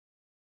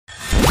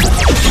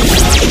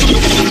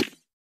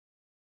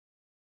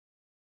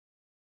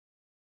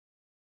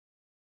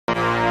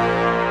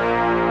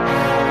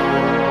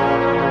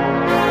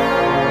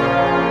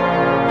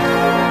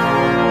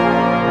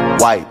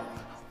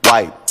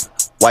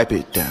wipe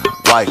it down,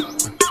 wipe,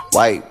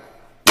 wipe,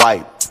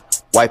 wipe,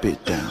 wipe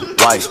it down,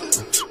 wipe,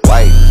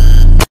 wipe,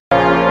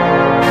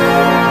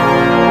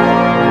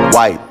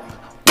 wipe,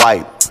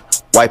 wipe,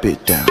 wipe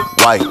it down,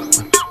 wipe,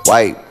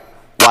 wipe,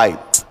 wipe,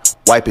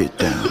 wipe it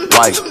down,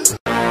 wipe.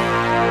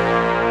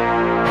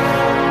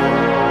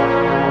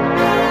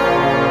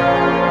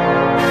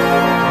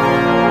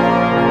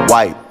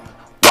 Wipe,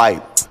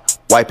 wipe,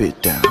 wipe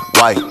it down,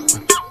 wipe,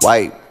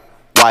 wipe,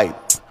 wipe,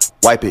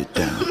 wipe it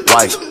down,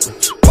 wipe,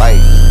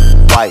 wipe,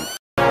 wipe.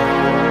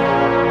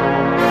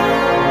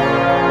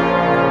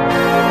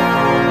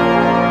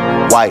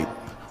 Wipe,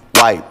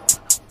 wipe,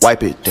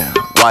 wipe it down,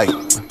 wipe,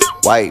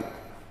 wipe,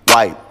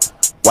 wipe,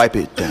 wipe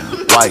it down,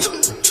 wipe,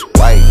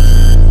 wipe,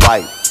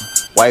 wipe,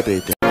 wipe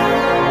it down.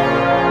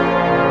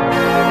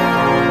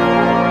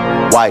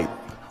 Wipe,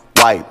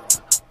 wipe,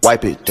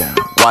 wipe it down,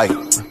 wipe,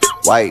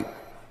 wipe,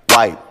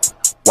 wipe,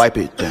 wipe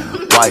it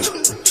down, wipe,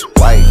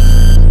 wipe,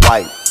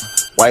 wipe,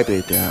 wipe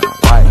it down,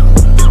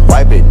 wipe,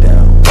 wipe it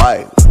down,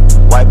 wipe,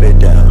 wipe it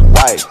down,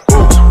 wipe,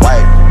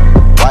 wipe,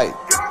 wipe,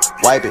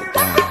 wipe it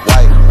down,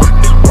 wipe,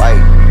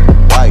 wipe,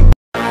 wipe.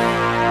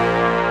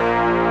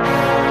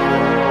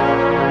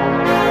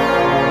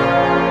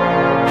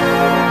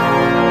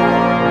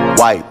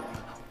 Wipe,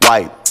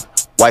 wipe,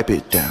 wipe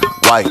it down,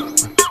 wipe,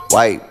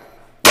 wipe,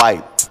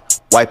 wipe,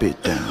 wipe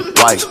it down,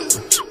 wipe,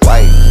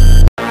 wipe.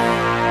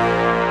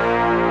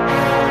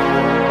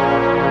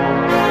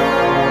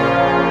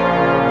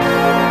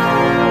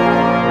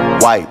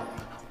 Wipe,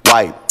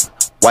 wipe,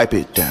 wipe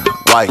it down,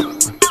 wipe,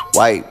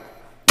 wipe,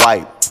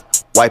 wipe,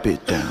 wipe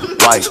it down,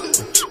 wipe,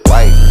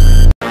 wipe.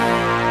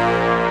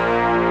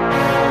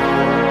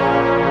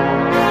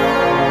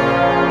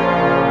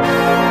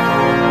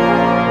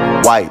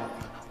 Wipe,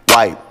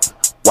 wipe,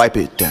 wipe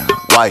it down,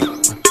 wipe,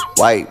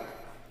 wipe,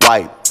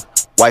 wipe,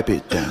 wipe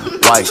it down,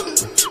 wipe,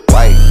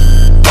 wipe,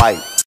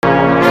 wipe.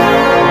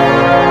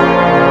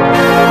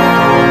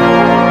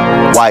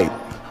 Wipe,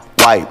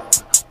 wipe,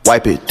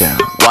 wipe it down,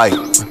 wipe,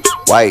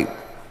 wipe,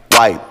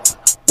 wipe,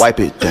 wipe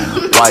it down,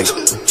 wipe,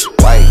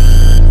 wipe,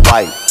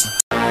 wipe.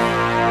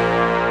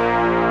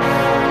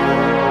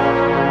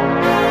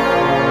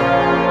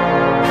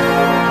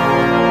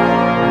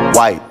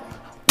 Wipe,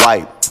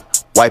 wipe,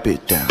 wipe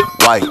it down,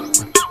 wipe,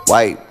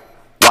 wipe,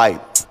 wipe,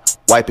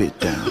 wipe it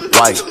down,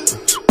 wipe,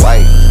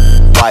 wipe,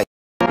 wipe.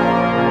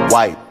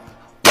 Wipe,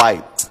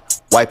 wipe,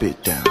 wipe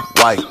it down,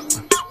 wipe,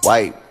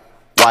 wipe,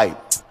 wipe,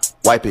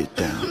 wipe it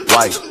down,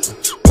 wipe,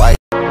 wipe.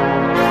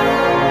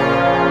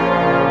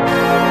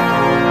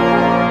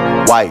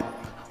 Wipe,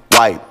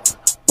 wipe,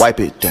 wipe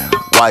it down,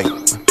 wipe,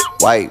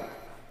 wipe,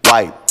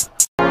 wipe.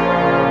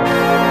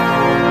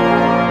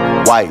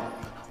 Wipe,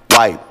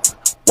 wipe,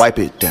 wipe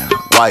it down,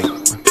 wipe,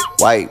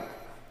 wipe,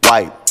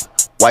 wipe,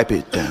 wipe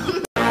it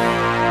down.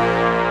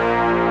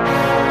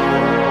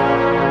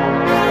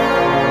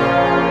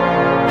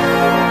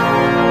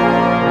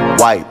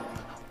 Wipe,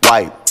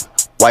 wipe,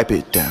 wipe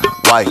it down,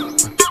 wipe,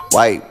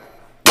 wipe,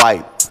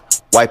 wipe,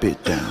 wipe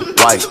it down,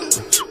 wipe,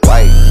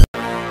 wipe.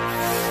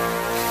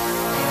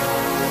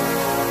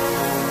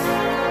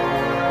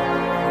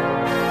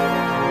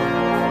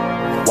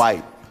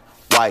 Wipe,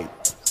 wipe,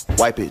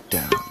 wipe it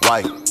down,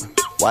 wipe,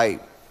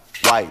 wipe,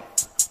 wipe,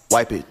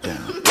 wipe it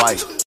down, wipe.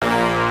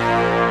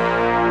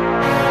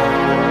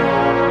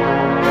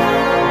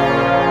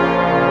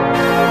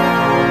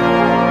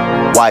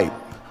 Wipe,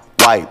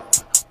 wipe,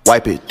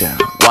 wipe it down,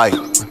 wipe,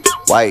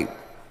 wipe,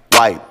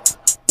 wipe,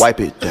 wipe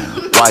it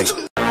down, wipe.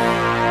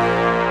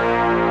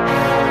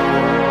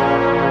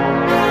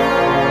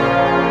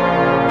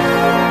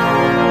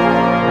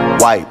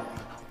 Wipe,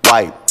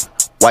 wipe,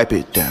 wipe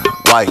it down,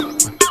 wipe,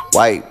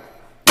 wipe,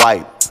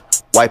 wipe,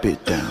 wipe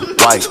it down,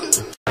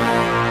 wipe.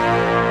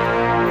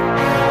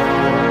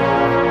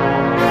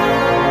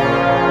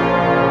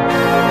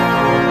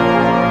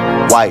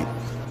 Wipe,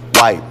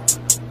 wipe,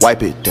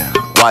 wipe it down,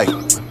 wipe,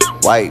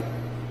 wipe,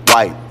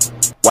 wipe,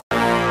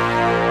 wipe.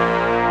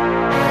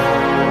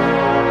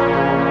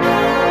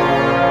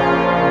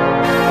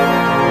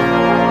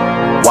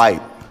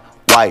 Wipe,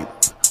 wipe,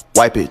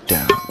 wipe it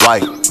down,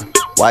 wipe,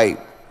 wipe,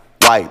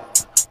 wipe,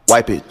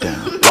 wipe it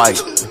down, wipe,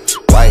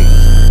 wipe,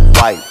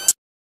 wipe.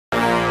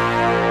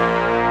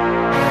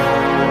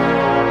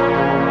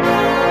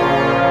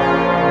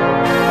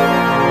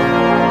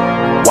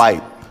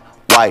 Wipe,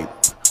 wipe,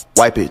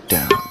 wipe it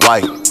down,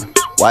 wipe,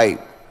 wipe,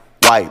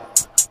 wipe,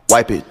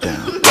 wipe it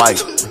down, wipe,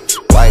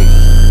 wipe,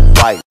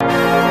 wipe.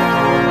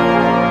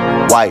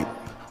 Wipe,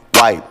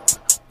 wipe,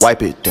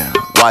 wipe it down,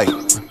 wipe,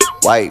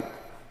 wipe,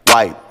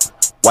 wipe,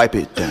 wipe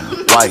it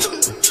down, wipe,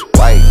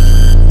 wipe,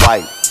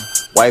 wipe,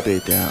 wipe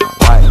it down,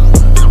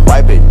 wipe,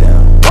 wipe it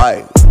down,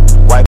 wipe,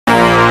 wipe.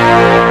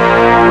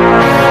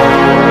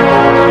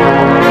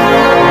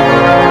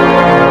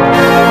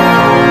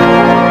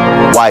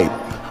 Wipe,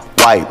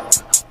 wipe,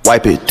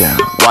 wipe it down,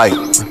 wipe,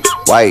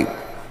 wipe,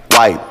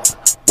 wipe,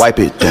 wipe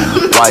it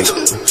down, wipe,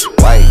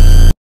 wipe.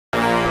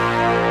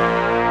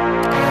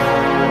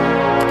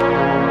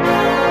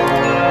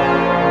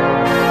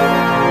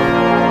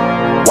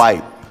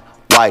 Wipe,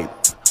 wipe,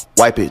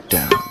 wipe it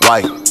down,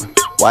 wipe,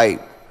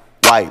 wipe,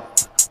 wipe,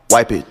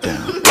 wipe it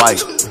down, wipe,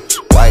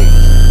 wipe,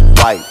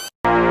 wipe.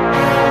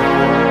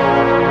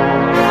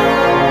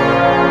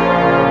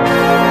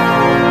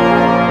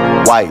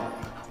 Wipe,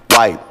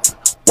 wipe,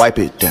 wipe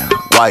it down,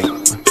 wipe,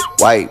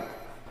 wipe,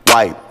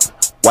 wipe,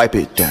 wipe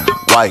it down,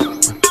 wipe,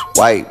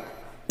 wipe,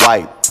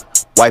 wipe,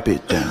 wipe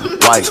it down,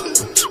 wipe,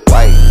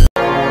 wipe.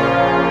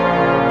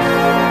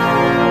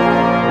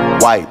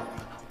 Wipe,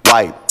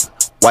 wipe,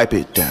 wipe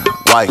it down,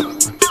 wipe,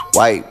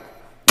 wipe,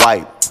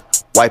 wipe,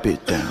 wipe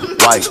it down,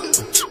 wipe,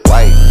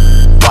 wipe,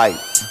 wipe,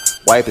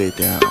 wipe it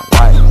down,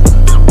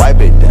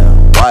 wipe it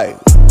down, wipe.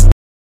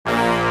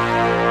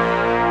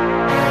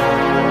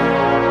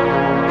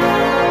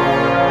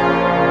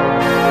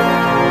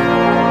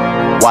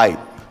 Wipe,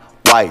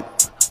 wipe,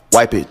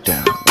 wipe it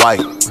down, wipe,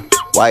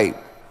 wipe,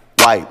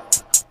 wipe,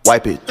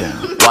 wipe it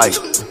down, wipe,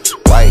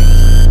 wipe,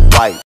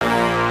 wipe.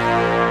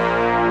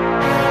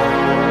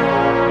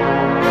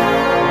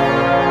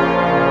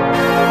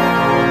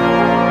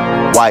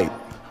 Wipe,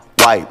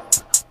 wipe,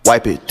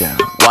 wipe it down,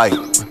 wipe,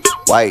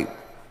 wipe,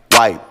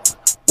 wipe,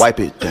 wipe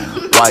it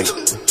down, wipe,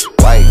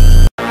 wipe.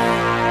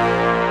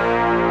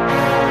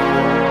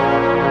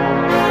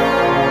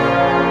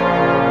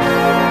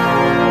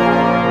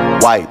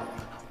 Wipe,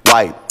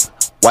 wipe,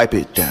 wipe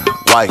it down,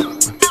 wipe,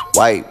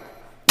 wipe,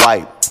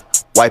 wipe,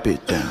 wipe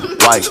it down,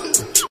 wipe.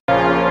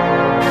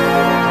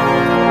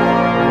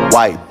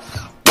 Wipe,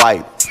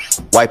 wipe,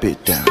 wipe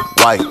it down,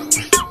 wipe,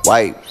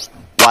 wipe,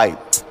 wipe,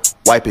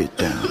 wipe it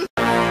down.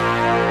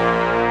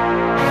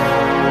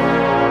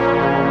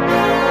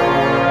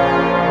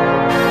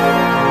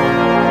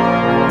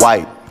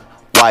 Wipe,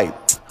 wipe,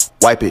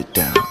 wipe it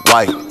down,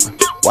 wipe,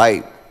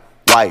 wipe,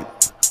 wipe,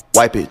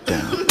 wipe it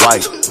down,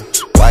 wipe,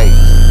 wipe,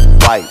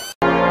 wipe.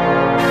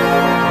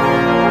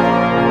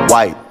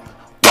 Wipe,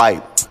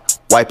 wipe,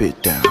 wipe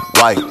it down,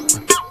 wipe,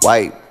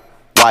 wipe,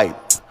 wipe,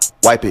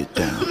 wipe it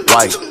down,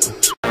 wipe.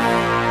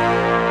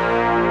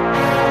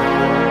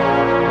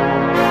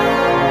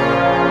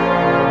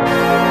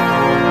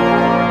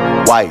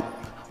 Wipe,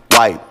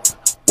 wipe,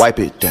 wipe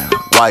it down,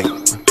 wipe,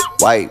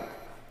 wipe,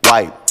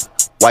 wipe,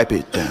 wipe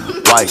it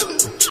down, wipe.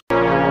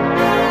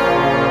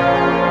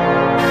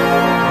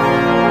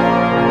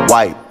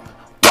 Wipe,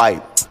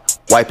 wipe,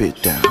 wipe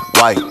it down,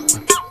 wipe,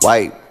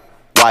 wipe,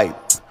 wipe,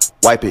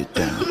 wipe it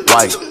down,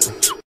 wipe.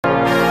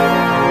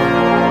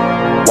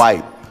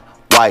 Wipe,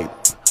 wipe,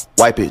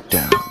 wipe it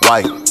down,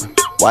 wipe,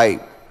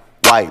 wipe,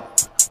 wipe,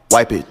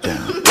 wipe it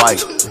down,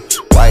 wipe,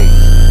 wipe.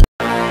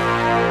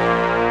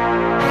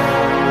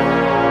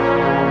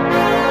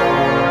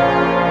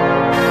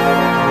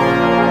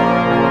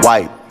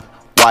 Wipe,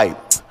 wipe,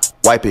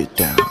 wipe it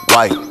down,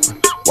 wipe,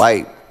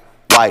 wipe,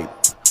 wipe,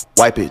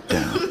 wipe it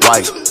down,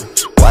 wipe,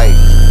 wipe.